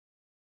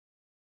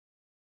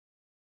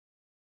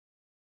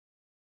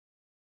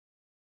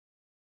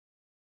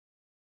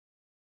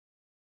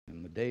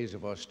the days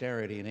of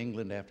austerity in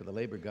England after the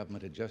Labour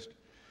government had just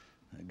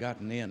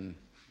gotten in.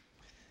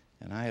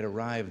 And I had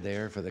arrived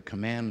there for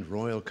the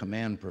Royal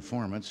Command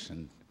performance,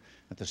 and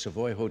at the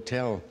Savoy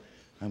Hotel,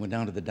 I went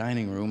down to the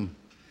dining room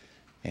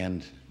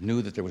and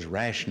knew that there was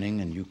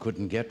rationing and you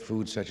couldn't get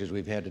food such as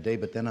we've had today,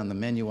 but then on the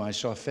menu I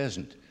saw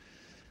pheasant.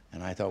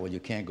 And I thought, well, you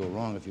can't go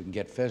wrong if you can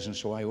get pheasant,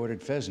 so I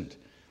ordered pheasant.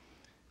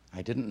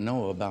 I didn't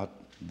know about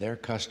their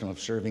custom of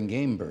serving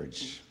game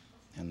birds.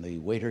 And the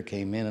waiter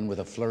came in and with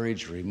a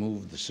flourish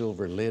removed the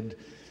silver lid,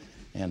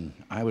 and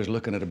I was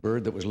looking at a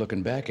bird that was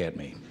looking back at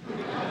me.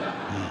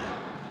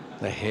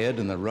 The head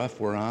and the ruff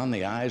were on,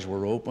 the eyes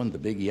were open, the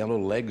big yellow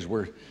legs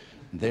were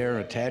there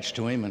attached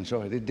to him, and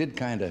so it did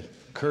kind of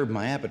curb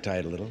my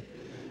appetite a little.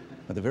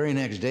 But the very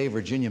next day,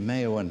 Virginia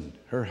Mayo and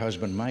her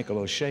husband, Michael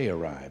O'Shea,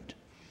 arrived.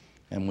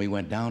 And we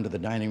went down to the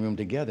dining room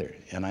together,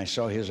 and I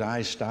saw his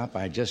eyes stop.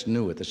 I just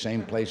knew at the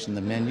same place in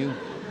the menu.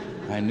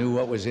 I knew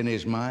what was in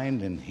his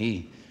mind, and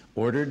he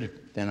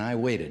ordered, then I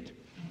waited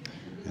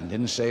and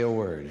didn't say a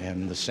word.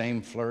 And the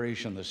same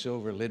flourish and the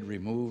silver lid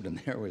removed, and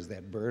there was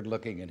that bird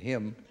looking at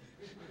him.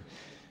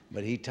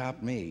 But he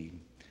topped me.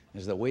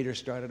 As the waiter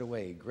started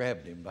away,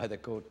 grabbed him by the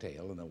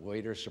coattail, and the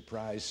waiter,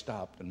 surprised,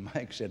 stopped. And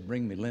Mike said,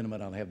 "Bring me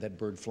liniment, I'll have that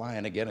bird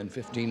flying again in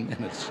 15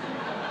 minutes.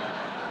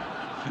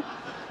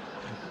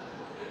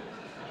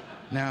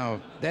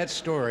 Now, that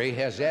story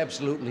has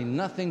absolutely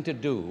nothing to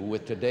do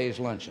with today's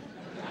luncheon.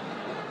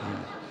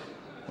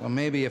 Well,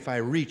 maybe if I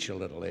reach a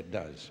little, it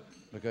does,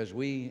 because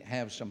we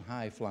have some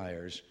high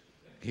flyers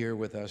here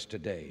with us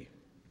today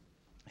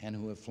and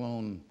who have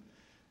flown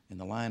in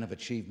the line of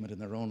achievement in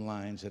their own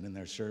lines and in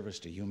their service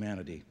to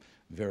humanity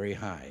very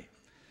high.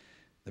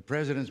 The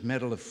President's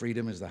Medal of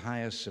Freedom is the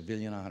highest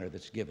civilian honor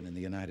that's given in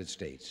the United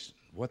States.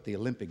 What the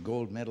Olympic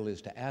gold medal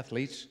is to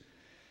athletes,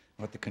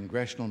 what the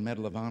Congressional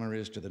Medal of Honor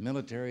is to the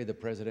military, the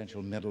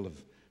Presidential Medal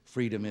of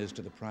Freedom is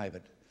to the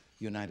private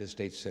United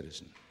States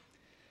citizen.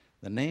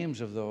 The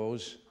names of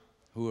those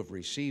who have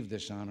received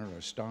this honor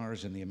are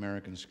stars in the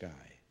American sky: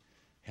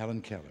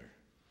 Helen Keller,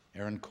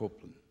 Aaron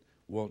Copland,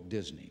 Walt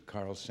Disney,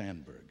 Carl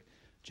Sandburg,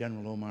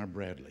 General Omar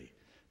Bradley,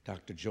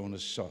 Dr.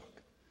 Jonas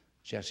Salk,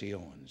 Jesse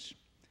Owens.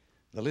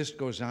 The list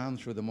goes on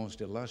through the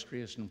most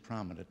illustrious and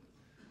prominent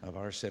of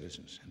our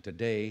citizens. And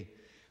today,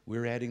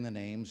 we're adding the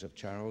names of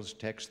Charles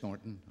Tex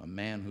Thornton, a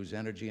man whose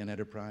energy and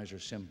enterprise are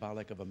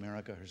symbolic of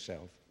America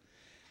herself;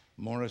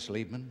 Morris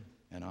Liebman,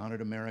 an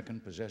honored American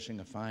possessing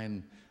a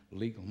fine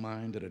legal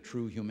mind and a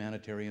true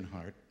humanitarian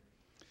heart;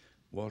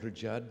 Walter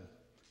Judd,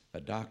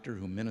 a doctor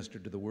who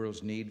ministered to the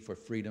world's need for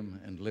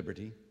freedom and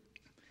liberty;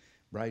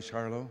 Bryce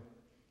Harlow,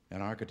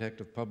 an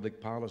architect of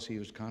public policy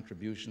whose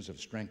contributions have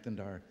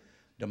strengthened our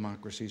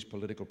democracy's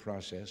political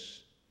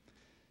process;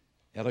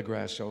 Ella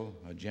Grasso,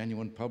 a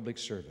genuine public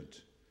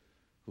servant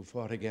who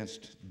fought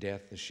against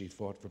death as she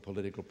fought for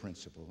political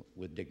principle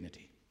with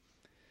dignity;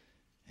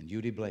 and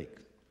Judy Blake,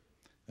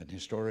 an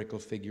historical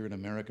figure in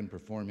American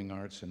performing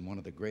arts and one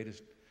of the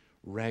greatest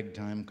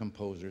ragtime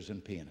composers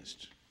and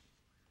pianists.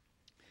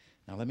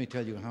 Now let me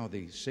tell you how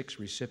the 6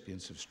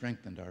 recipients have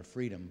strengthened our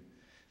freedom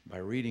by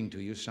reading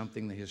to you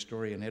something the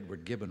historian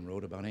Edward Gibbon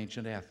wrote about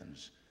ancient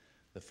Athens,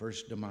 the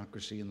first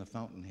democracy and the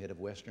fountainhead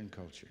of Western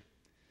culture.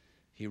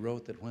 He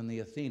wrote that when the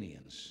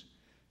Athenians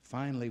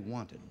finally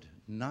wanted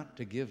not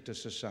to give to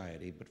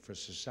society, but for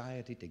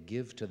society to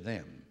give to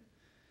them,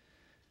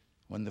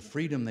 when the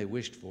freedom they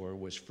wished for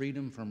was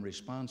freedom from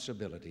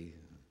responsibility,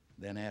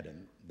 then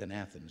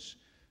Athens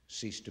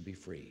ceased to be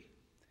free.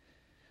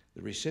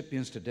 The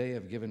recipients today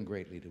have given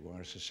greatly to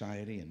our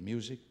society in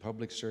music,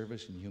 public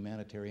service, and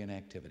humanitarian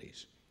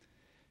activities.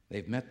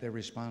 They've met their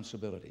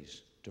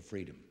responsibilities to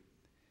freedom.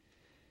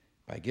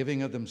 By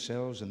giving of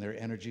themselves and their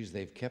energies,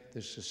 they've kept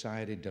this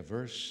society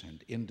diverse,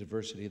 and in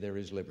diversity there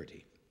is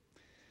liberty.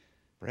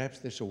 Perhaps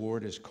this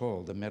award is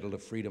called the Medal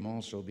of Freedom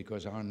also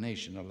because our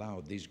nation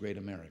allowed these great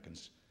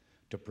Americans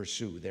to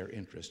pursue their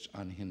interests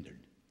unhindered.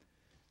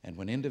 And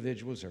when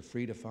individuals are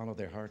free to follow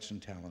their hearts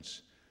and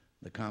talents,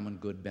 the common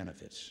good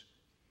benefits.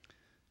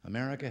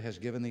 America has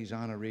given these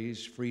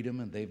honorees freedom,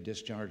 and they've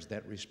discharged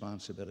that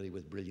responsibility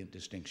with brilliant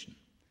distinction.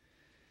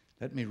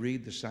 Let me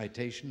read the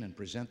citation and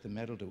present the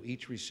medal to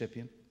each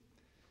recipient,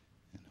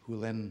 who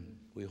then,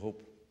 we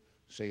hope,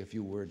 say a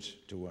few words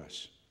to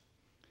us.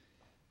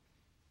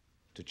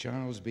 To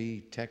Charles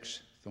B.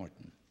 Tex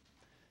Thornton,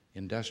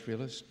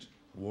 industrialist,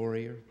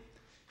 warrior,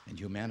 and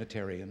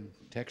humanitarian,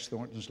 Tex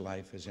Thornton's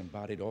life has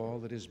embodied all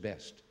that is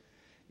best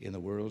in the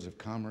worlds of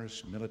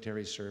commerce,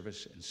 military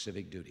service, and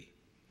civic duty.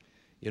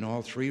 In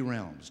all 3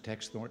 realms,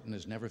 Tex Thornton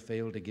has never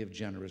failed to give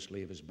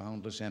generously of his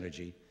boundless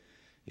energy,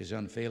 his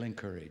unfailing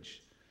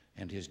courage,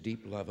 and his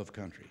deep love of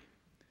country.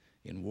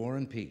 In war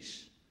and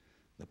peace,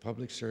 the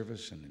public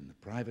service, and in the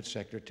private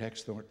sector,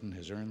 Tex Thornton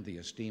has earned the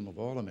esteem of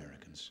all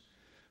Americans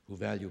who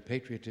value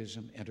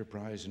patriotism,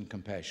 enterprise, and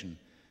compassion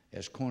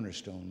as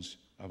cornerstones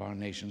of our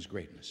nation's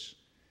greatness.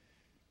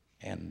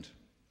 And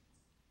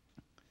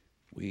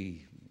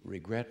we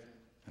regret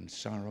and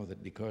sorrow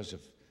that because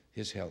of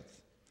his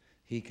health,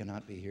 he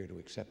cannot be here to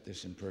accept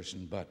this in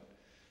person, but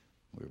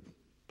we're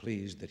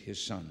pleased that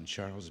his son,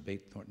 Charles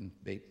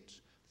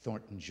Bates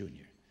Thornton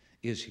Jr.,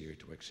 is here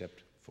to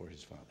accept for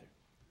his father.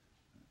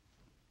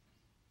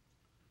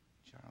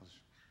 Charles,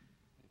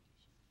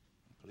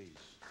 please.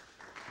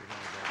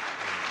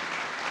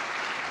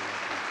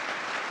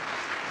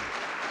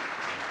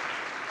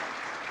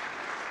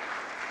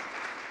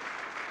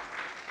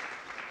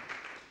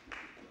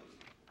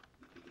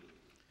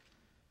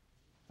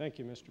 Thank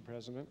you, Mr.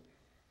 President.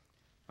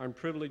 I'm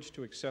privileged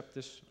to accept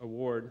this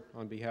award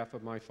on behalf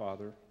of my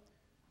father,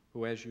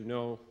 who, as you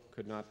know,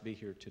 could not be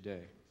here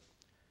today.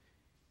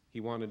 He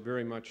wanted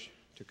very much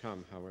to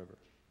come, however.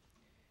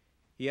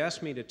 He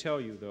asked me to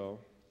tell you, though,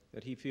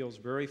 that he feels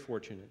very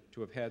fortunate to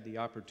have had the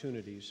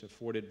opportunities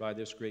afforded by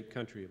this great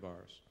country of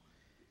ours,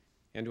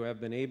 and to have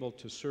been able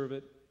to serve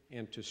it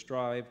and to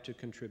strive to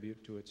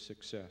contribute to its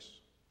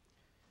success.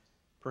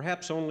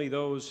 Perhaps only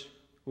those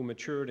who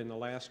matured in the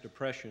last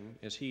depression,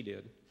 as he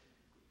did,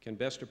 can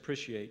best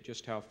appreciate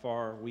just how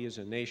far we as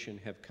a nation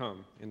have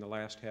come in the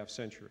last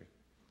half-century,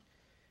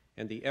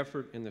 and the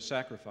effort and the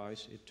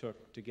sacrifice it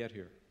took to get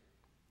here.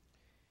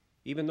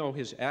 Even though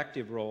his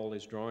active role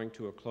is drawing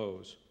to a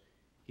close,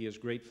 he is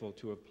grateful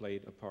to have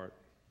played a part.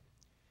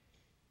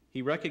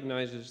 He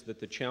recognizes that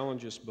the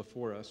challenges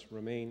before us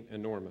remain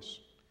enormous,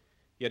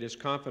 yet is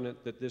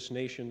confident that this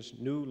nation's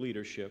new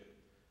leadership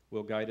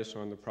will guide us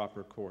on the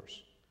proper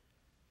course,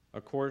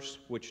 a course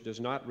which does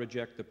not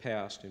reject the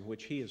past in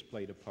which he has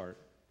played a part,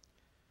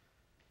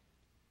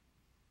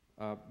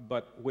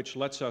 but which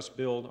lets us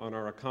build on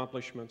our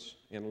accomplishments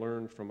and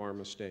learn from our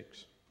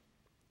mistakes.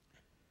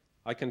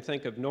 I can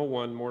think of no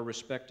one more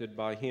respected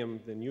by him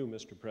than you,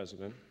 Mr.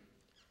 President.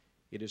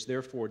 It is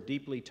therefore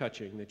deeply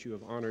touching that you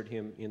have honored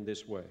him in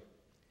this way,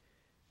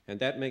 and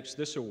that makes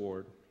this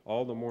award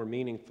all the more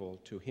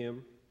meaningful to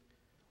him,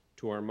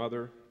 to our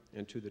mother,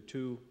 and to the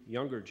two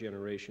younger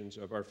generations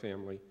of our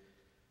family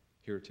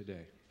here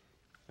today.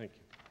 Thank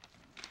you.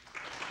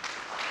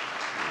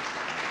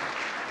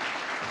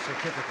 The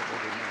certificate will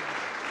be made.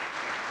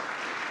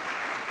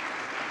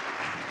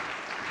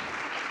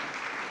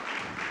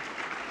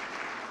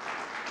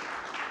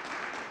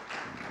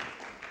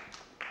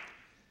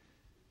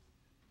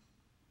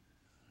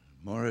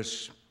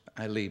 Morris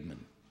I.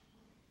 Liebman,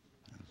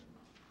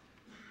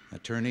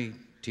 attorney,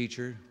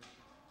 teacher,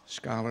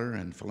 scholar,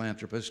 and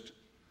philanthropist.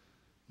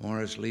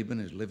 Morris Liebman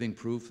is living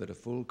proof that a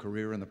full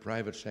career in the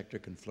private sector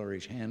can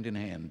flourish hand in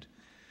hand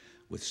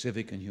with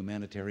civic and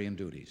humanitarian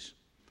duties.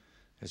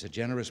 As a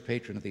generous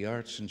patron of the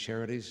arts and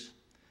charities,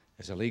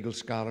 as a legal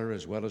scholar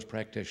as well as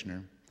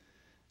practitioner,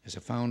 as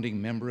a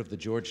founding member of the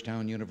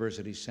Georgetown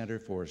University Center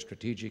for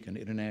Strategic and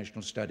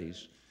International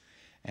Studies,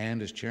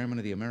 and as chairman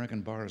of the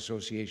American Bar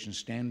Association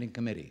Standing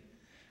Committee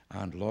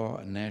on Law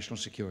and National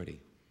Security,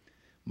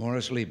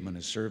 Morris Liebman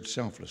has served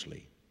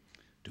selflessly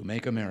to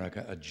make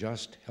America a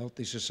just,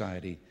 healthy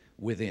society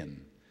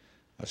within,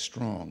 a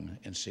strong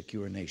and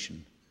secure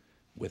nation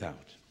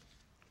without.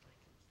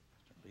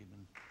 Mr.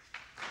 Liebman.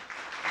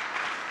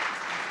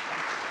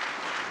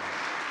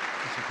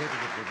 The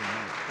certificate will be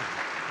made.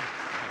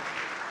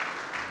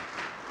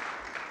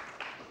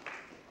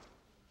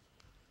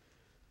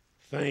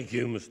 Thank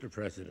you, Mr.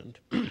 President.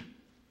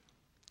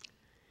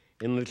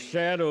 In the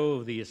shadow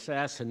of the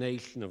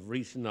assassination of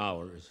recent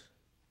hours,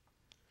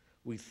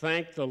 we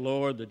thank the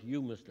Lord that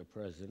you, Mr.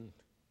 President,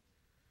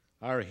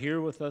 are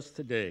here with us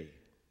today,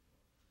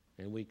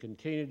 and we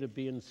continue to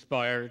be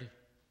inspired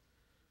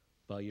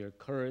by your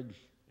courage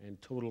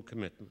and total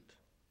commitment.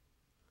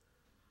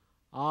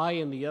 I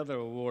and the other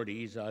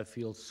awardees, I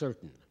feel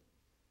certain,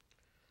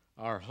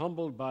 are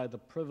humbled by the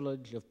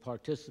privilege of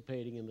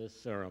participating in this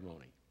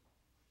ceremony.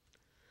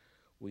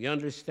 We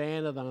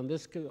understand that on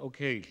this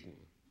occasion,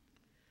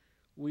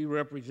 we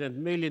represent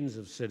millions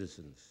of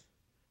citizens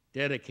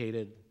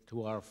dedicated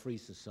to our free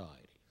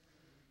society.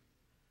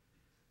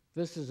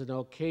 This is an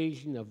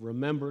occasion of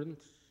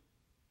remembrance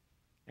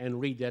and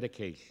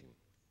rededication.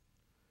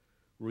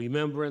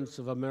 Remembrance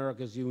of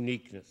America's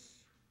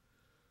uniqueness,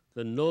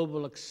 the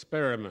noble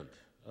experiment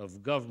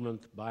of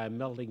government by a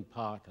melting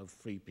pot of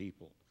free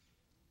people.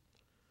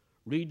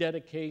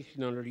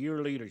 Rededication under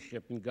your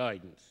leadership and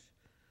guidance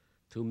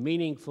to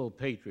meaningful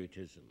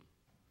patriotism,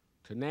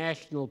 to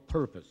national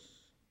purpose,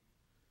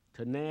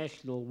 to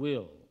national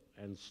will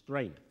and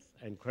strength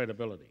and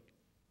credibility.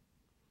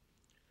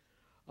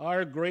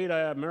 Our great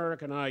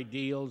American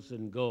ideals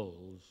and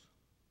goals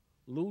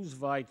lose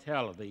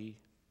vitality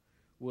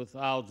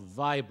without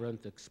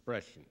vibrant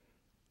expression.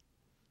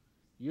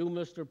 You,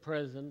 Mr.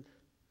 President,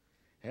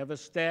 have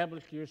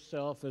established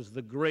yourself as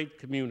the great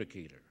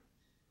communicator,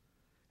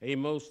 a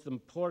most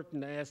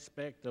important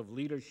aspect of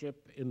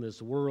leadership in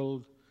this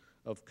world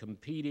of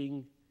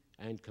competing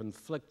and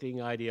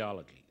conflicting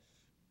ideologies.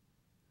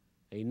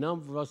 A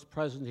number of us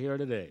present here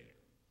today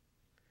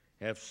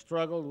have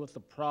struggled with the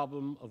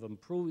problem of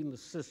improving the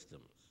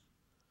systems,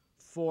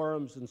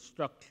 forums, and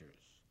structures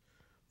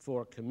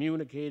for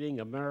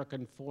communicating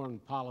American foreign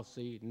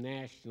policy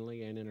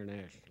nationally and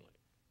internationally.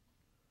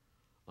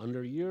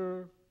 Under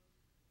your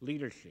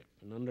leadership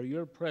and under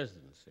your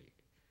presidency,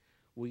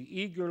 we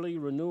eagerly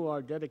renew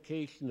our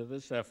dedication to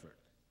this effort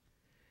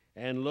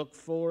and look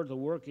forward to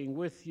working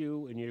with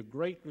you in your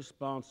great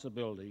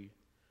responsibility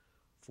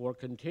for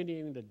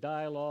continuing the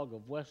dialogue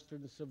of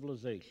Western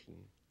civilization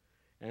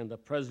and the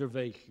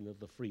preservation of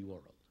the free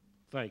world.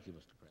 Thank you,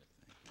 Mr. President.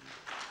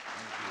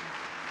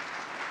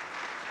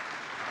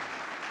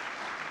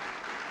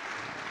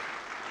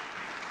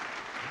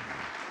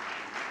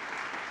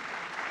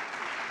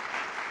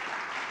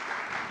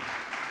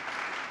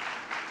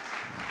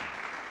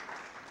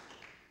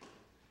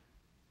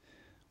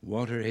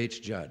 Walter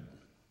H. Judd,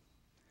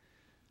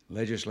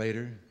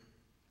 legislator,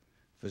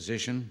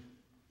 physician,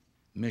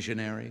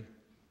 missionary,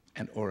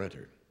 and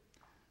orator.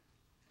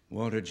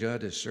 Walter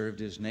Judd has served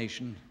his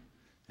nation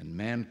and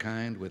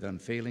mankind with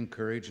unfailing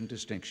courage and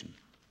distinction.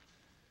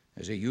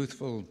 As a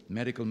youthful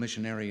medical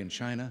missionary in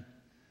China,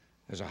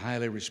 as a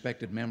highly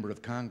respected member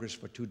of Congress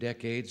for 2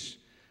 decades,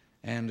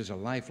 and as a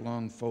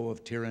lifelong foe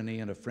of tyranny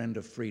and a friend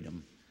of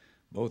freedom,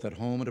 both at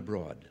home and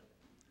abroad.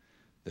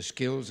 The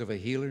skills of a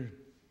healer,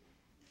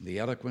 the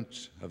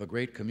eloquence of a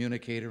great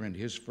communicator, and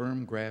his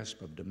firm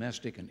grasp of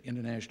domestic and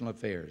international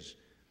affairs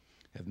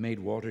have made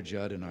Walter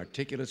Judd an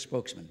articulate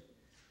spokesman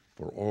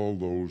for all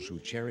those who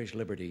cherish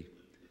liberty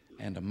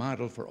and a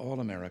model for all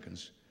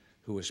Americans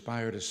who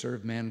aspire to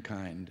serve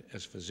mankind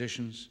as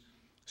physicians,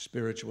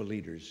 spiritual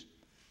leaders,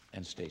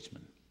 and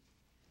statesmen.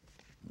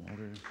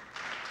 Walter.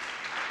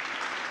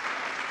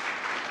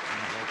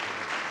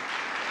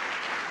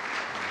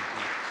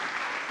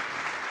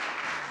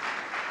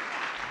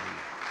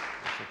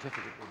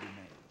 Certificate will be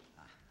made.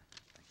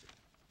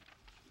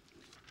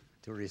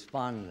 To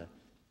respond,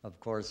 of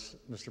course,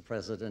 Mr.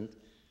 President,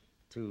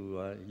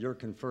 to your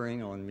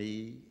conferring on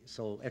me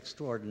so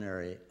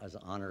extraordinary as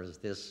an honor as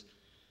this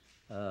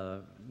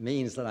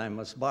means that I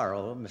must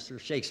borrow Mr.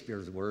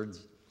 Shakespeare's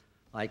words.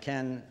 I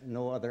can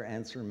no other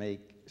answer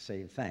make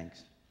save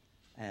thanks,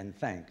 and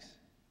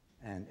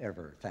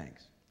ever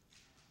thanks.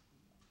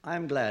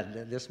 I'm glad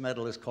that this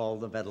medal is called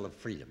the Medal of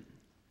Freedom.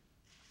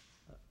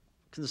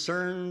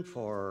 Concern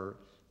for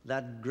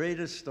that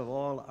greatest of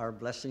all our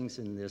blessings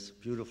in this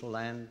beautiful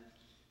land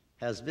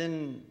has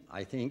been,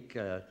 I think,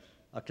 a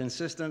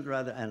consistent,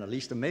 rather, and at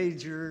least a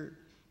major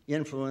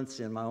influence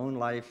in my own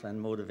life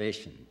and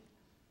motivation.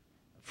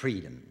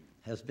 Freedom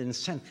has been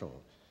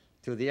central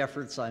to the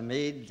efforts I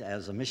made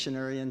as a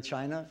missionary in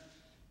China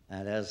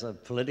and as a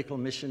political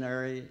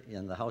missionary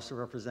in the House of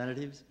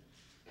Representatives,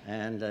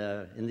 and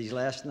in these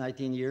last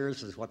 19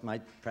 years as what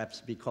might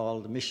perhaps be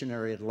called a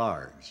missionary at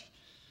large.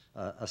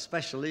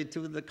 Especially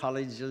to the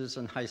colleges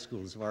and high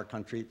schools of our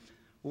country,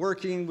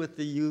 working with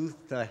the youth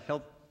to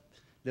help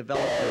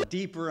develop a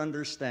deeper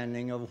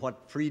understanding of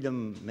what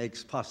freedom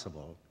makes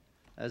possible,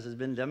 as has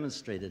been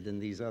demonstrated in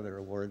these other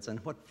awards,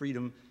 and what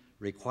freedom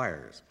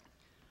requires.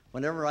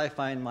 Whenever I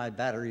find my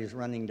battery is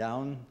running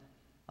down,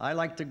 I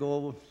like to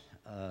go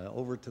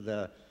over to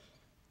the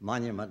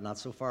monument not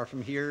so far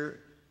from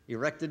here,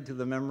 erected to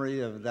the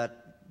memory of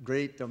that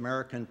great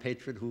American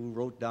patriot who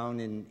wrote down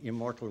in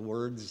immortal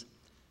words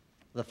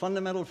the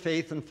fundamental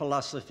faith and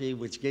philosophy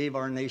which gave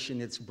our nation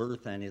its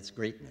birth and its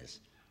greatness,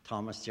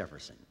 Thomas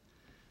Jefferson.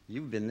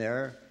 You've been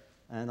there,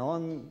 and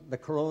on the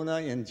corona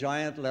in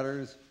giant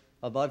letters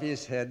above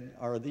his head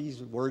are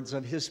these words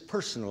of his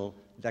personal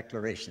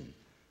declaration.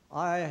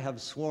 I have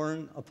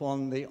sworn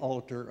upon the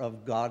altar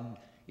of God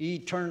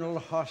eternal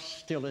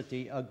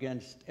hostility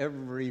against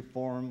every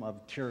form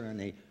of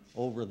tyranny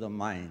over the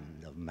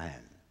mind of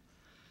man.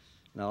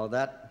 Now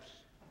that,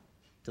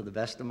 to the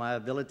best of my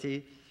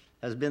ability,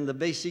 has been the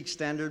basic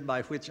standard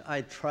by which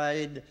I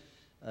tried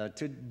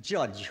to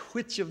judge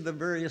which of the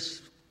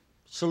various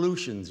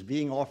solutions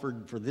being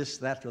offered for this,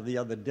 that, or the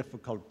other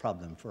difficult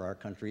problem for our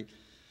country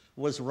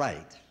was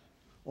right,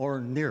 or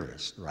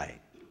nearest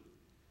right.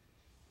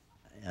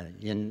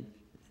 And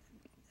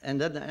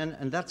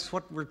that's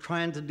what we're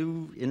trying to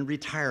do in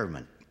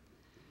retirement.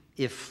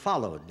 If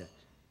followed,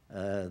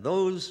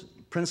 those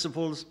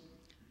principles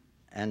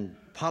and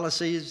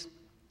policies,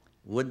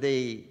 would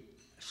they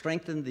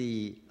strengthen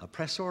the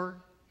oppressor,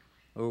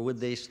 or would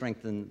they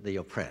strengthen the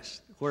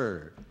oppressed?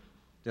 Where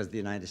does the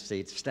United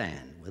States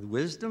stand? With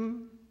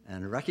wisdom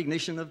and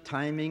recognition of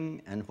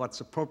timing and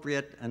what's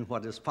appropriate and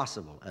what is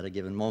possible at a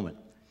given moment.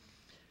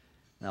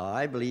 Now,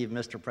 I believe,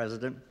 Mr.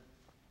 President,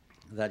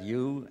 that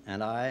you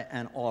and I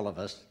and all of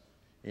us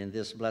in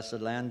this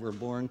blessed land were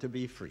born to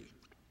be free.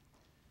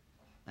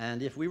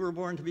 And if we were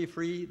born to be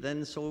free,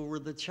 then so were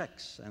the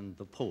Czechs and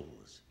the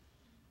Poles,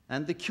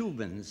 and the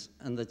Cubans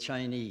and the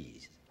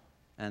Chinese,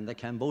 and the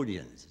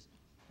Cambodians,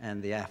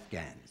 and the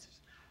Afghans.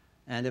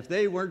 And if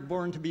they weren't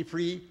born to be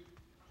free,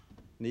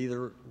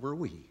 neither were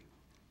we.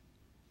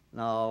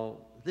 Now,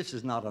 this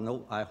is not a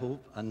note, I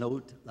hope, a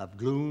note of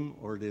gloom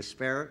or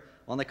despair.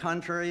 On the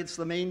contrary, it's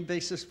the main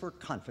basis for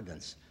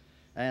confidence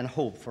and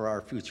hope for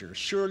our future.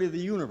 Surely the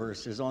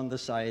universe is on the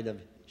side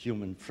of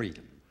human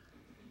freedom,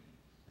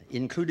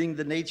 including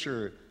the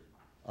nature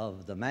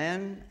of the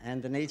man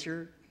and the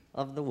nature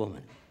of the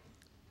woman.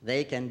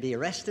 They can be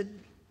arrested,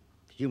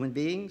 human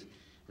beings.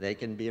 They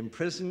can be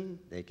imprisoned,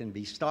 they can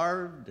be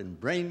starved and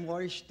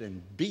brainwashed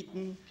and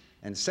beaten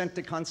and sent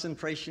to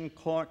concentration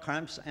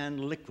camps and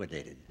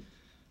liquidated.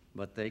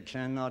 but they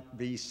cannot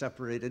be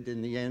separated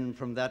in the end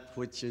from that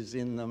which is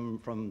in them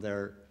from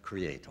their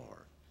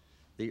Creator,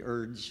 the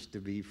urge to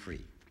be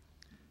free.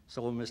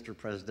 So, Mr.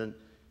 President,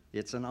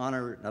 it's an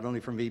honor not only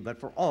for me, but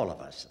for all of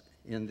us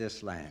in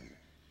this land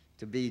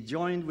to be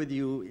joined with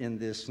you in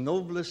this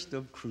noblest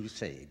of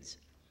crusades,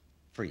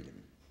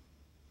 freedom.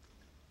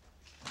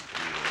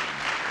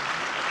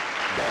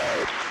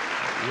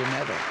 You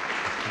never.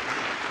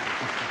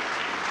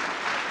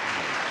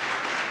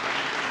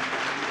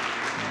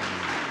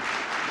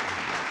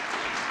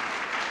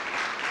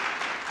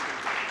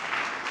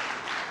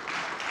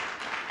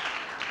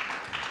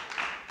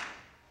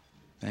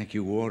 Thank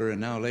you, Walter.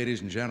 And now, ladies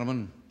and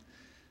gentlemen,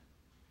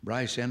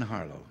 Bryce N.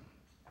 Harlow,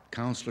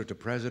 counselor to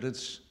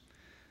presidents,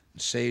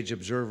 sage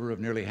observer of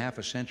nearly half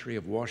a century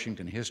of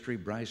Washington history.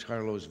 Bryce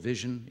Harlow's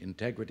vision,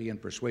 integrity, and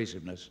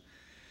persuasiveness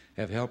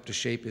have helped to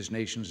shape his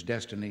nation's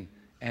destiny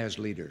as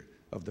leader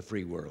of the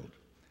free world.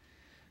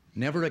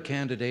 Never a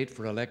candidate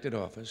for elected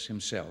office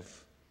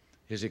himself,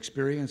 his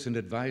experience and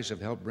advice have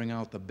helped bring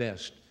out the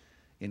best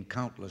in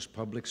countless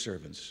public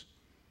servants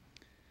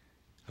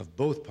of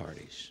both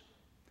parties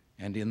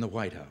and in the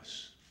White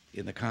House,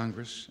 in the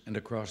Congress, and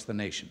across the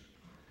nation.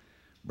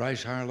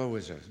 Bryce Harlow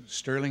is a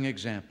sterling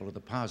example of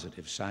the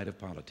positive side of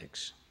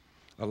politics,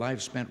 a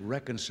life spent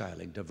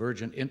reconciling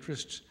divergent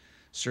interests,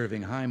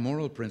 serving high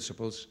moral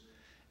principles,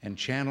 and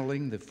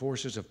channeling the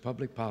forces of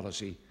public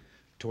policy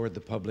toward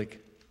the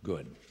public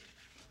good.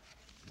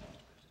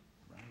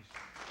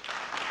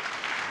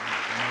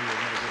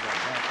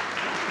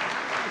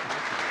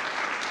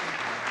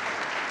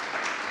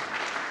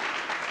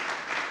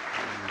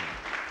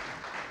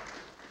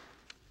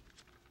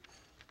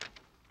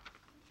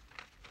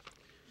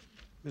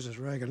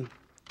 Mrs. Reagan,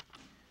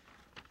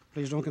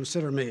 please don't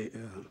consider me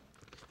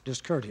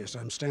discourteous.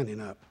 I'm standing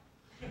up.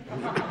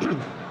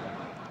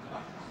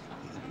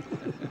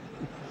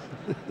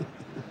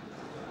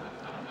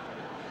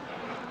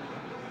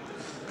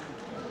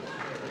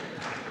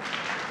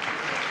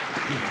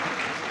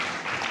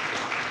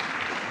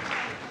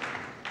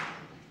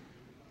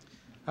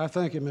 I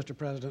thank you, Mr.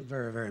 President,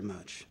 very, very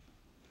much.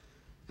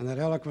 And that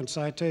eloquent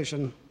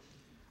citation,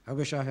 I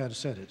wish I had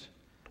said it.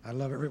 I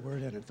love every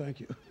word in it. Thank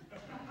you.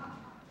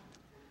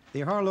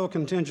 The Harlow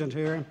contingent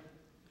here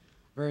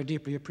very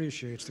deeply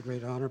appreciates the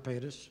great honor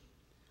paid us,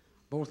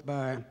 both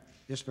by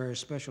this very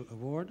special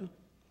award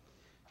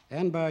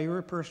and by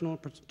your personal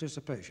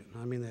participation.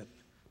 I mean that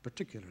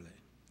particularly,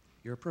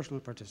 your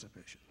personal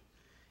participation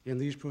in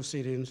these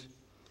proceedings,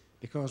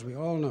 because we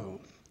all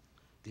know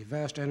the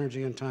vast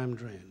energy and time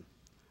drain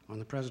on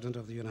the President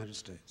of the United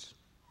States.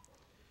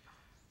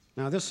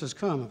 Now, this has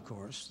come, of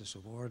course, this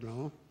award and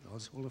all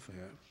this whole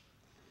affair,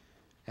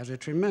 as a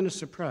tremendous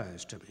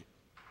surprise to me,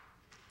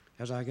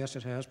 as I guess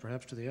it has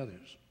perhaps to the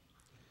others.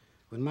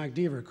 When Mike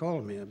Deaver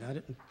called me about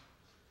it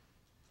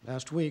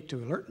last week to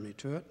alert me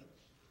to it,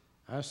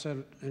 I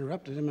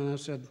interrupted him and I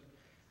said,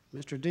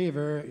 Mr.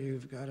 Deaver,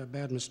 you've got a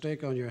bad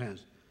mistake on your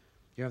hands.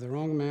 You have the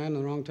wrong man and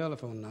the wrong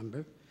telephone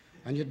number,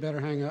 and you'd better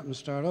hang up and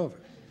start over.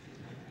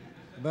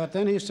 But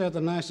then he said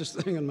the nicest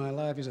thing in my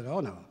life. He said,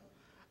 oh, no.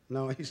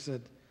 No, he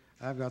said,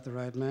 I've got the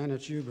right man.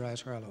 It's you,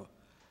 Bryce Harlow.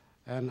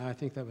 And I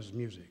think that was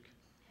music.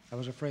 I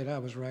was afraid I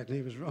was right and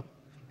he was wrong.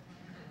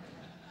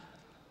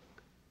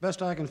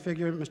 Best I can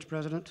figure, Mr.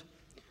 President,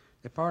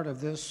 the part of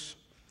this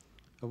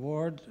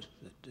award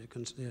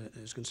that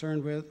is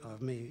concerned with,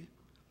 of me,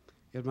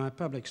 is my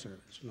public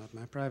service, not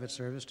my private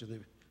service to the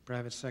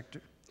private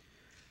sector.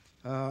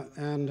 That's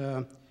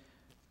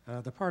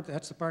the part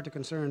that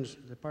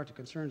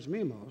concerns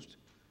me most.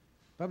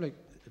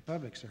 The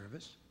public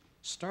service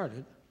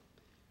started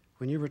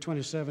when you were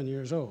 27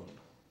 years old.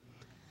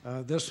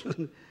 This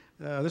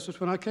was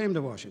when I came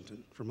to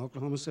Washington from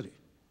Oklahoma City.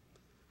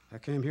 I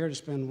came here to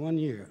spend 1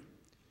 year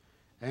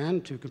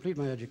and to complete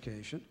my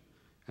education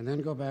and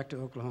then go back to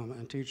Oklahoma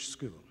and teach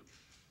school.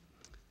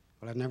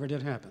 Well, that never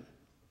did happen.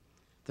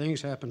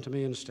 Things happened to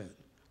me instead.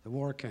 The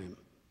war came,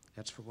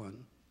 that's for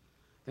one.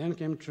 Then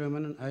came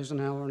Truman and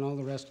Eisenhower and all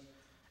the rest,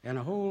 and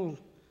a whole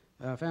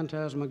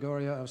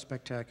phantasmagoria of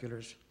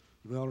spectaculars.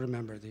 We all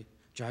remember the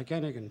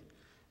gigantic and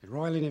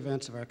roiling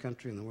events of our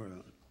country and the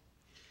world.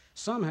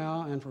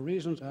 Somehow, and for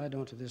reasons I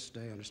don't to this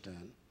day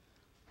understand,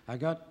 I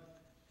got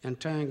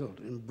entangled,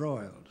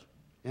 embroiled,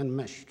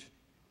 enmeshed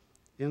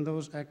in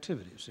those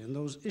activities, in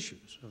those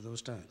issues of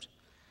those times.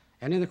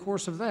 And in the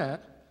course of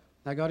that,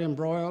 I got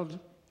embroiled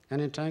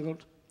and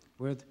entangled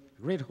with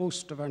a great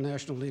host of our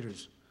national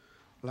leaders,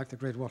 like the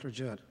great Walter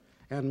Judd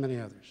and many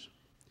others.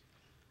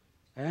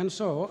 And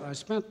so I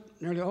spent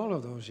nearly all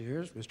of those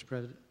years, Mr.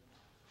 President,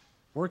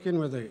 working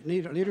with the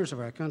leaders of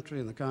our country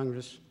in the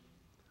Congress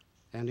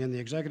and in the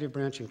executive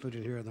branch,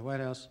 including here in the White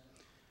House,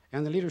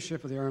 and the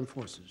leadership of the armed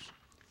forces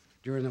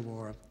during the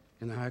war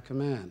in the high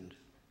command.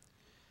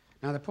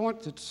 Now, the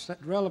point that's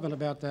relevant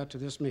about that to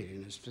this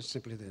meeting is just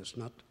simply this,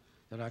 not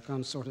that I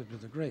consorted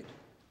with the great,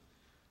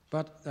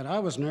 but that I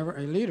was never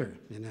a leader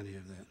in any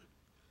of that.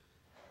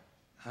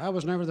 I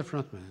was never the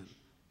front man.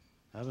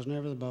 I was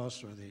never the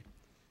boss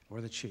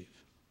or the chief.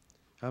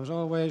 I was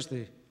always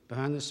the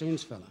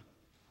behind-the-scenes fella.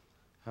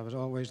 I was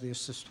always the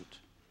assistant,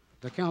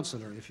 the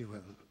counselor, if you will.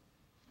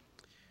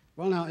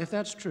 Well, now, if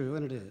that's true,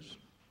 and it is,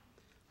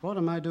 what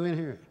am I doing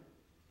here?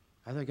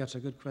 I think that's a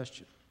good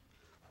question.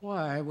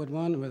 Why would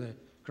one with a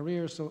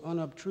career so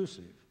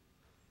unobtrusive,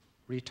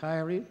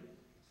 retiring,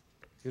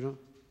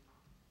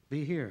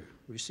 be here,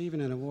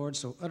 receiving an award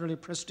so utterly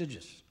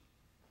prestigious?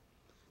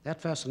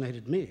 That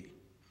fascinated me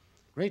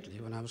greatly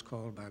when I was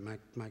called by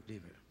Mike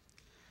Deaver.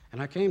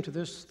 And I came to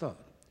this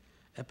thought.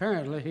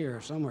 Apparently here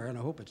somewhere, and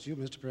I hope it's you,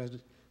 Mr.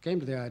 President, came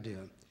to the idea,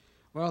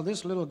 well,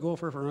 this little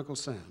gopher for Uncle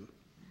Sam,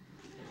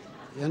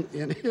 in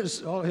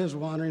all his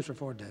wanderings for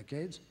 4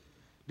 decades,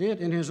 did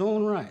in his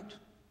own right,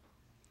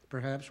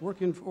 perhaps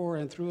working for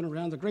and through and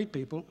around the great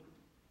people,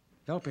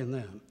 helping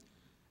them,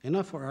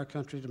 enough for our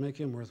country to make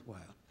him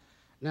worthwhile.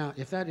 Now,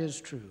 if that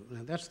is true,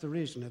 and that's the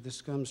reason that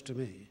this comes to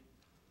me,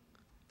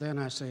 then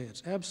I say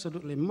it's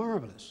absolutely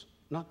marvelous,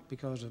 not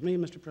because of me,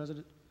 Mr.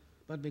 President,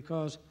 but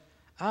because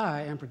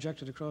I am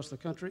projected across the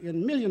country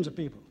in millions of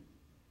people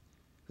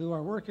who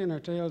are working their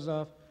tails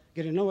off,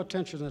 getting no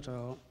attention at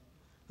all,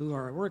 who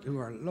are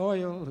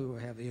loyal, who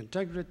have the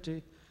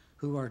integrity,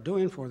 who are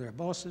doing for their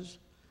bosses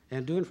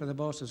and doing for the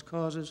bosses'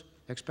 causes,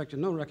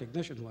 expecting no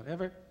recognition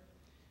whatever.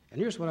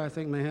 And here's what I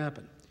think may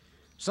happen.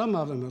 Some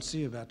of them will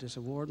see about this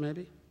award,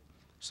 maybe.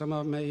 Some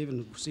of them may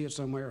even see it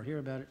somewhere or hear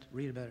about it,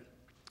 read about it.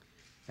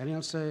 And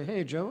he'll say,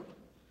 hey, Joe,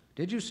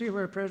 did you see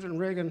where President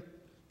Reagan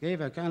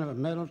gave a kind of a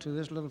medal to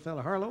this little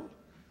fella, Harlow?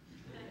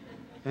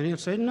 And he'll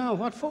say, no,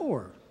 what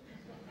for?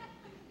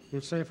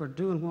 He'll say, for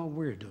doing what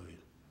we're doing.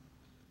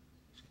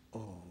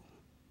 Oh,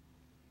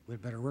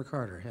 we'd better work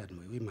harder, hadn't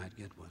we? We might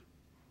get one.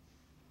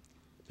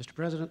 Mr.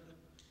 President,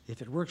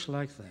 if it works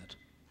like that,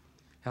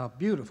 how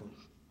beautiful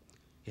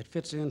it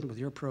fits in with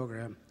your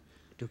program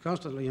to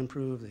constantly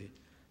improve the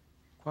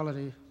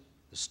quality,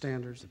 the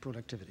standards, the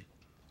productivity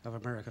of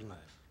American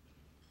life.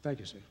 Thank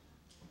you, sir.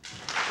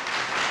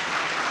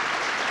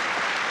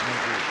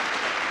 Thank you.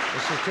 The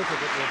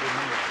certificate will be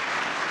mailed.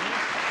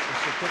 The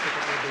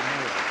certificate will be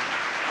mailed.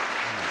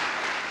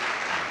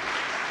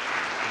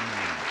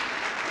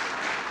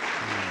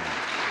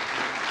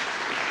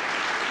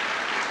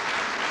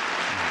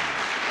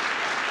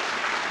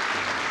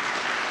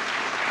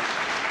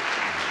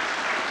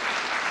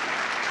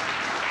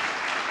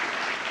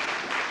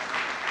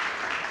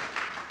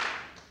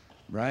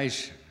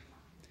 Bryce,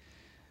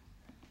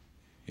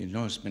 you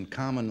know, it's been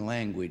common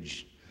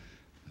language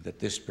that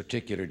this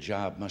particular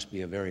job must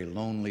be a very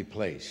lonely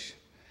place.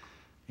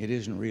 It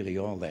isn't really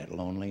all that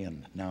lonely,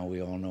 and now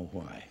we all know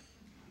why.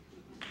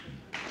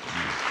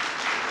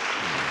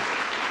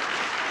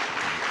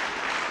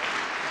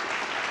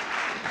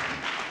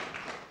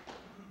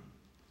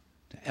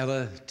 To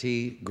Ella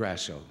T.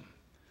 Grasso,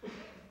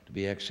 to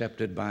be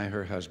accepted by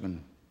her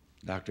husband,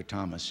 Dr.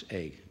 Thomas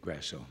A.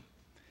 Grasso.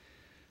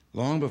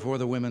 Long before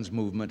the women's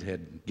movement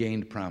had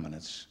gained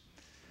prominence,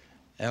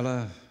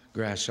 Ella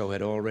Grasso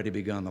had already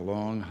begun the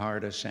long,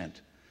 hard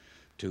ascent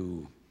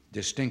to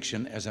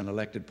distinction as an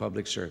elected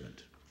public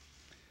servant.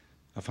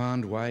 A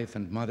fond wife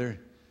and mother,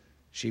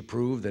 she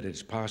proved that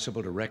it's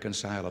possible to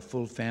reconcile a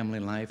full family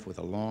life with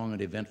a long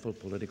and eventful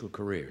political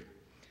career.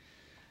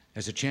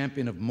 As a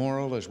champion of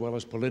moral as well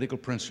as political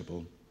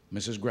principle,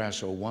 Mrs.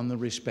 Grasso won the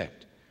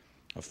respect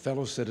of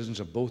fellow citizens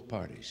of both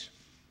parties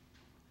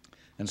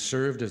and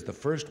served as the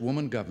first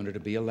woman governor to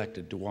be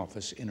elected to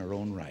office in her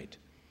own right.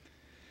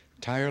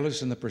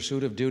 Tireless in the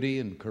pursuit of duty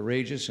and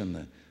courageous in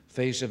the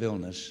face of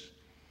illness,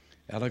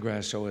 Ella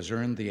Grasso has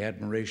earned the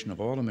admiration of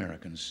all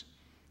Americans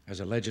as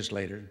a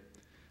legislator,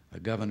 a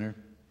governor,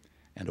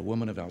 and a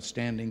woman of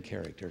outstanding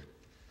character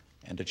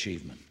and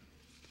achievement.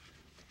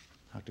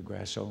 Dr.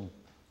 Grasso,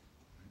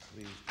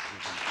 please.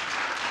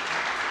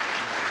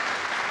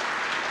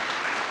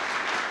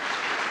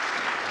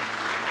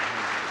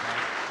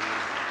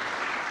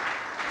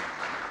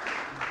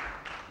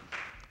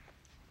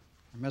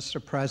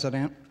 Mr.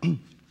 President,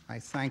 I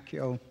thank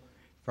you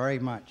very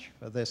much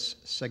for this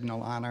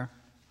signal honor.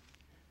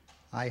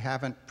 I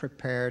haven't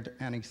prepared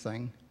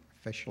anything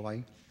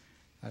officially.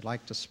 I'd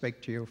like to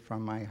speak to you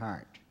from my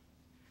heart.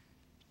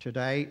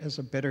 Today is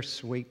a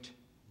bittersweet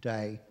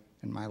day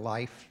in my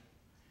life.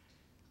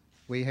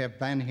 We have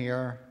been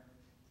here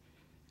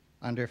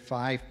under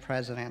 5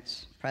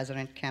 presidents: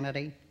 President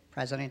Kennedy,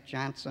 President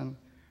Johnson,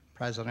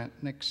 President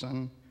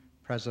Nixon,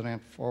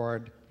 President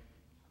Ford,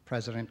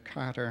 President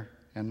Carter,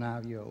 and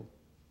now you,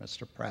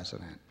 Mr.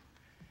 President.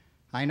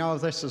 I know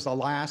this is the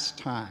last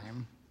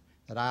time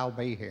that I'll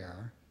be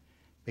here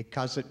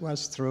because it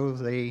was through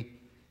the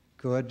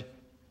good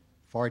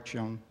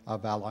fortune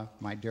of Ella,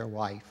 my dear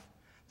wife,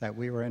 that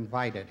we were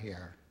invited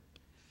here.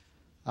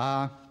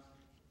 A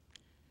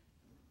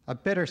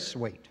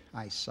bittersweet,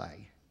 I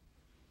say.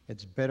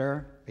 It's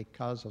bitter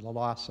because of the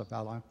loss of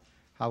Ella.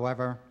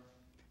 However,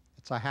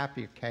 it's a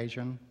happy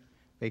occasion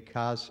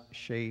because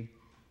she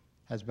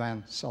has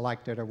been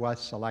selected or was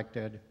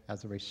selected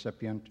as the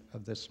recipient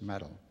of this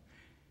medal.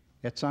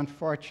 It's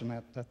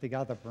unfortunate that the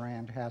other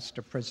brand has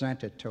to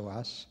present it to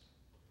us.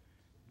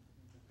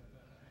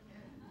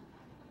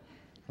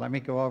 Let me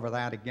go over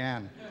that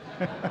again.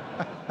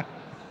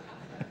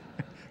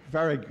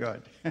 Very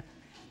good.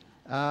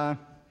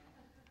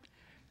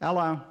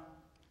 Ella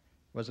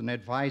was an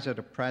advisor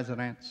to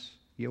presidents,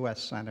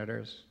 U.S.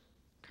 senators,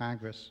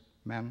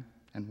 congressmen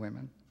and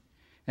women,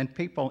 and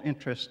people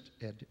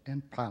interested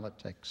in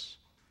politics.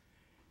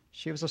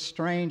 She was a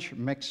strange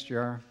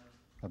mixture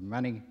of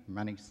many,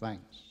 many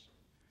things.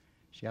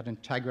 She had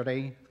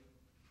integrity,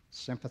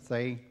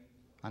 sympathy,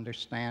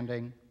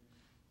 understanding.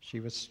 She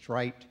was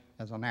straight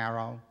as an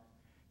arrow.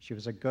 She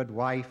was a good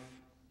wife,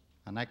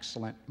 an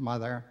excellent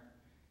mother,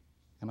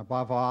 and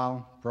above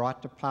all,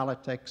 brought to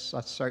politics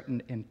a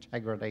certain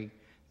integrity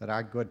that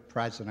our good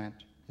president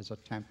is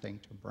attempting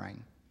to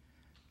bring.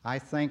 I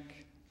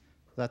think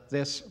that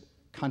this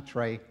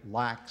country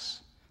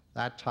lacks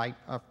that type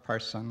of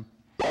person.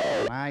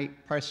 And I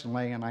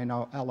personally, and I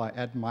know Ella,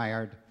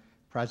 admired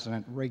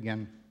President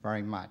Reagan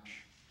very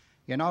much.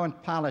 You know, in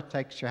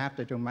politics, you have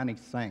to do many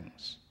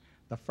things.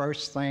 The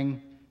first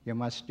thing you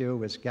must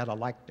do is get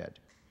elected.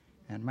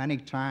 And many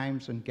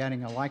times in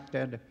getting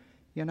elected,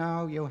 you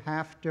know, you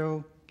have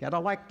to get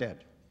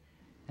elected.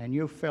 And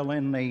you fill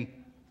in the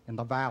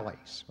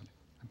valleys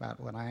about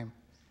what I'm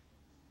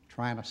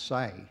trying to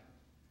say.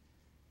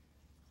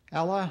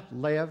 Ella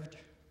lived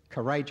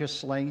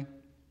courageously.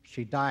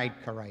 She died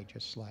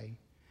courageously.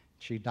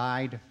 She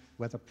died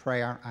with a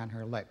prayer on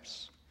her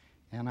lips.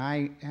 And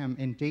I am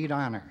indeed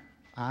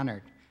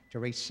honored to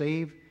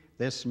receive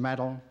this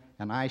medal,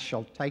 and I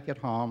shall take it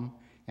home.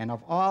 And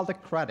of all the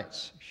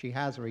credits she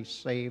has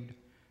received,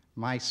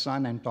 my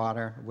son and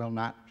daughter will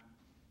not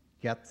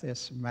get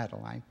this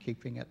medal. I'm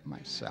keeping it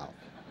myself.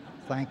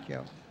 Thank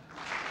you.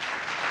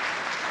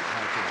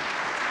 Thank you.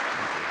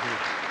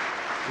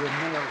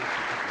 Thank you.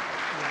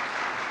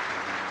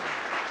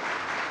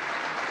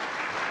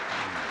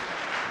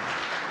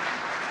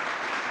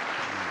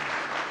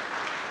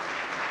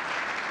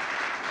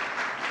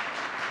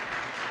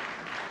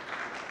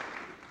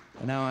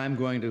 Now I'm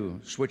going to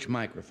switch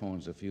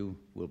microphones, if you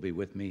will be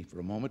with me for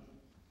a moment.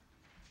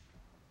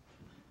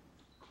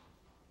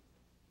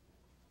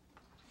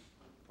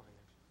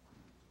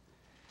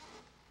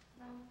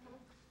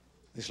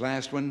 This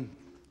last one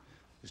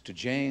is to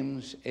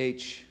James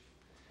H.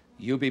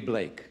 Eubie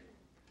Blake,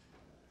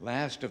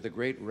 last of the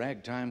great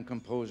ragtime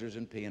composers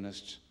and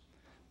pianists,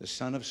 the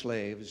son of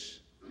slaves,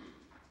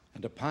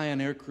 and a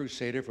pioneer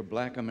crusader for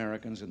black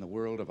Americans in the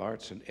world of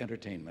arts and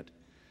entertainment.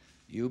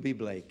 Eubie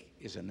Blake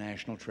is a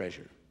national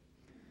treasure.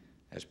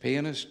 As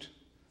pianist,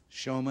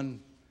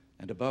 showman,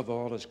 and above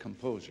all as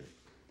composer,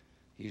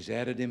 he's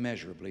added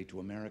immeasurably to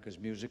America's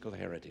musical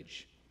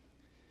heritage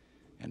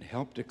and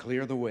helped to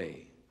clear the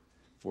way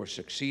for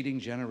succeeding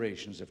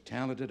generations of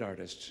talented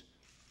artists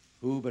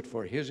who, but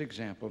for his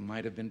example,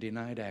 might have been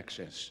denied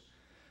access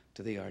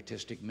to the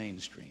artistic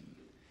mainstream.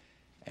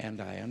 And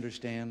I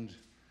understand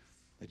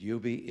that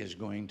Eubie is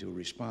going to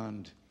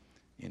respond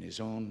in his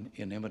own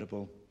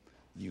inimitable,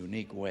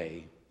 unique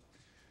way.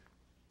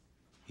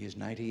 He is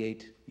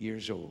 98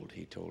 years old,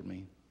 he told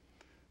me.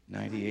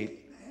 98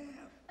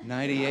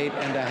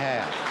 and a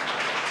half.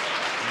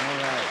 All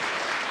right.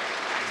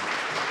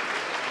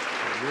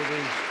 So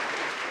Eubie,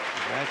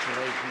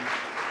 congratulations.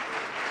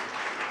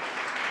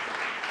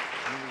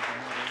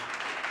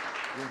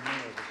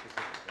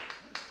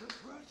 Mr.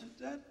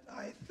 President,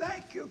 I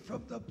thank you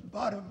from the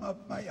bottom of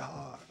my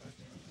heart.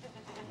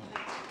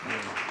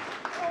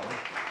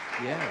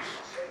 Yes,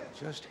 it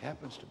just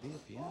happens to be a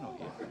piano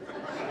here.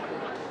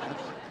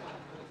 That's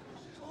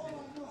all I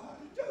know how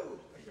to do.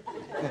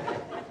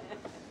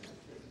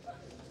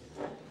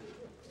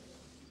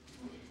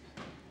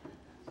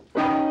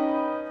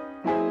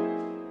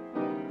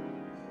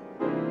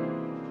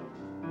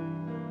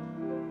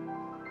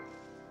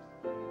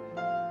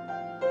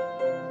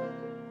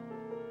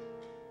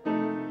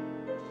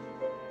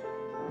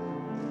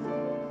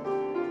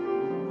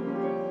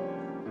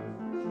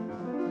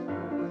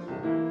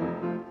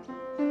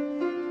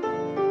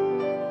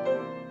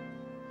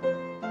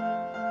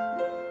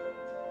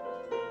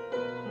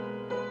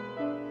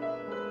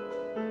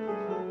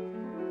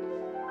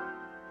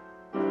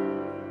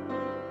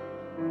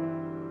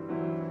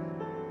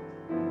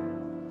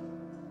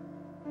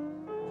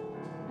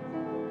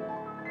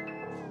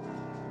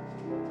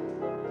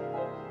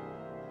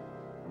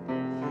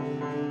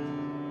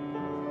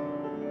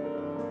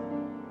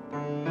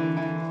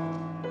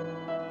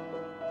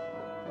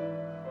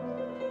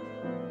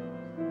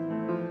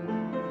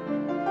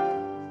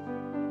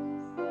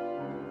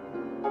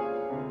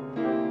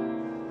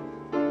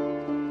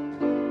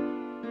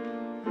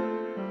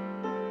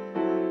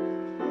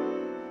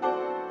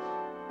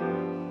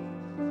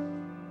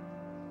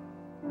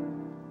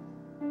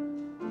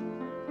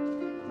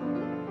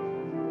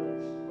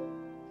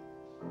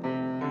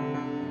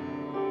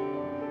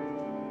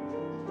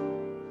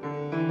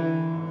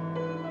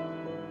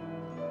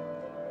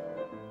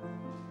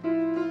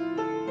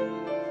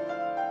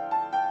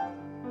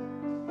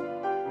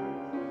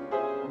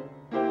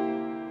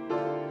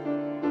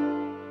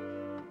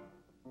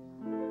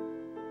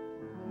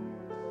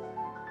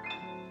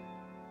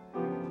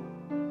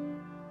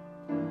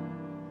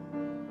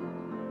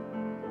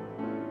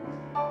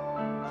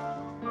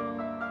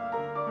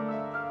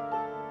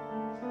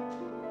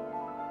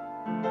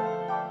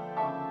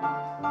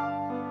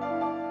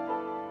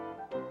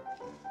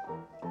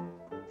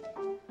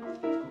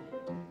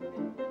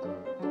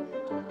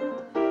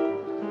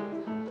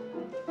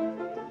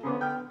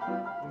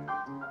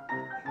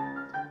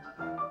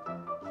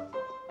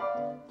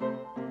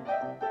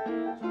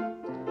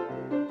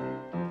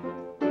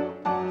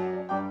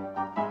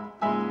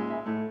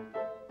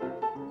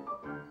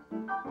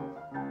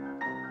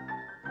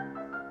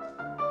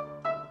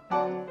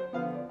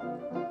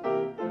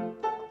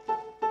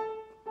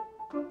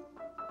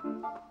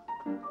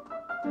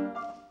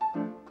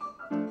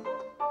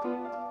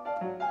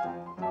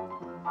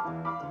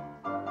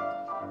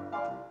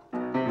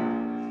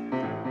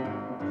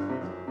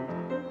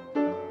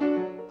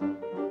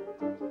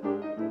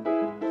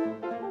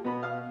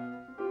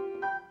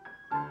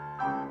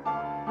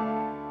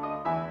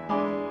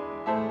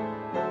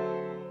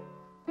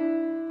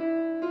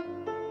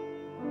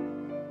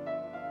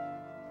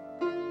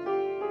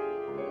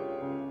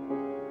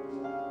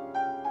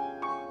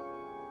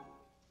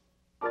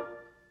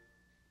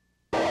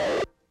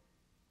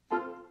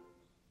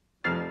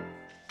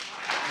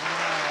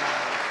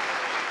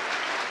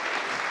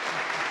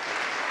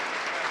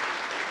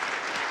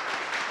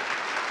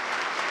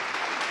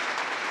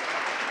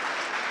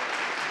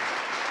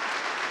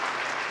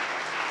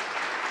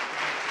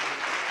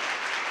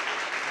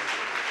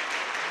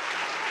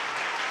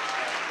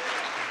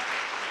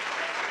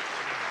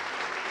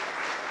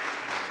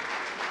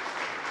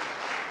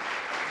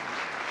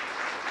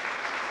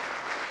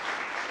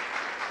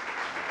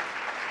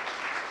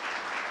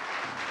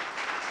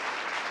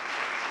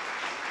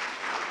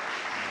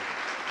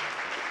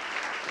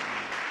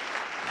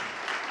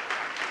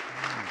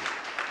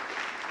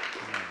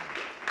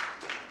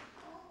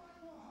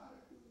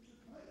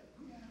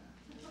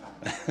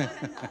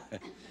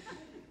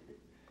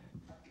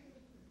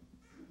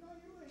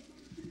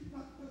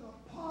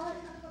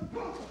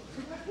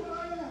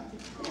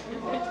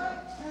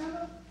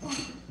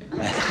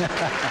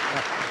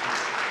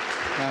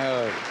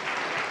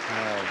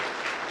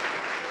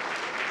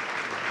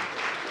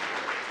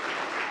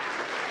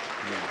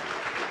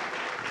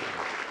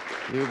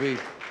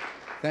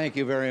 Thank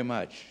you very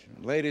much.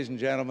 Ladies and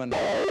gentlemen,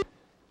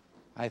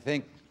 I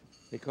think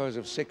because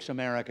of 6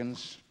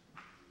 Americans,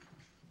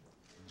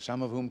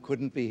 some of whom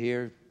couldn't be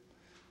here,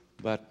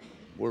 but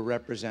were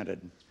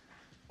represented,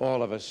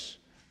 all of us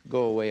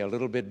go away a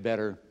little bit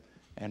better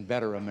and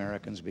better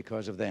Americans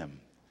because of them.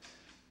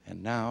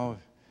 And now,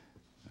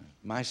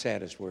 my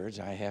saddest words,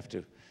 I have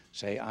to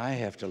say I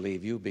have to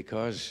leave you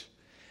because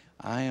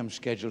I am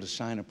scheduled to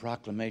sign a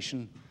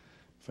proclamation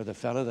for the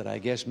fellow that I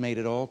guess made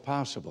it all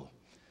possible.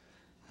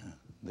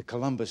 The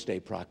Columbus Day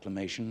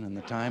Proclamation, and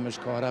the time has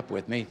caught up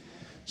with me,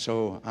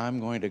 so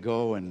I'm going to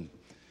go and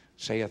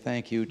say a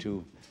thank you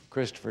to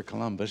Christopher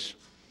Columbus,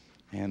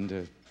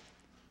 and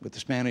with the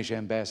Spanish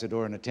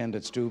ambassador in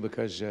attendance too,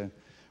 because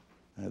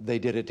they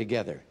did it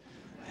together.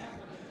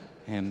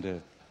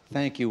 And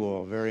thank you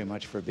all very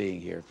much for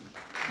being here.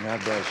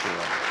 God bless you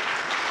all.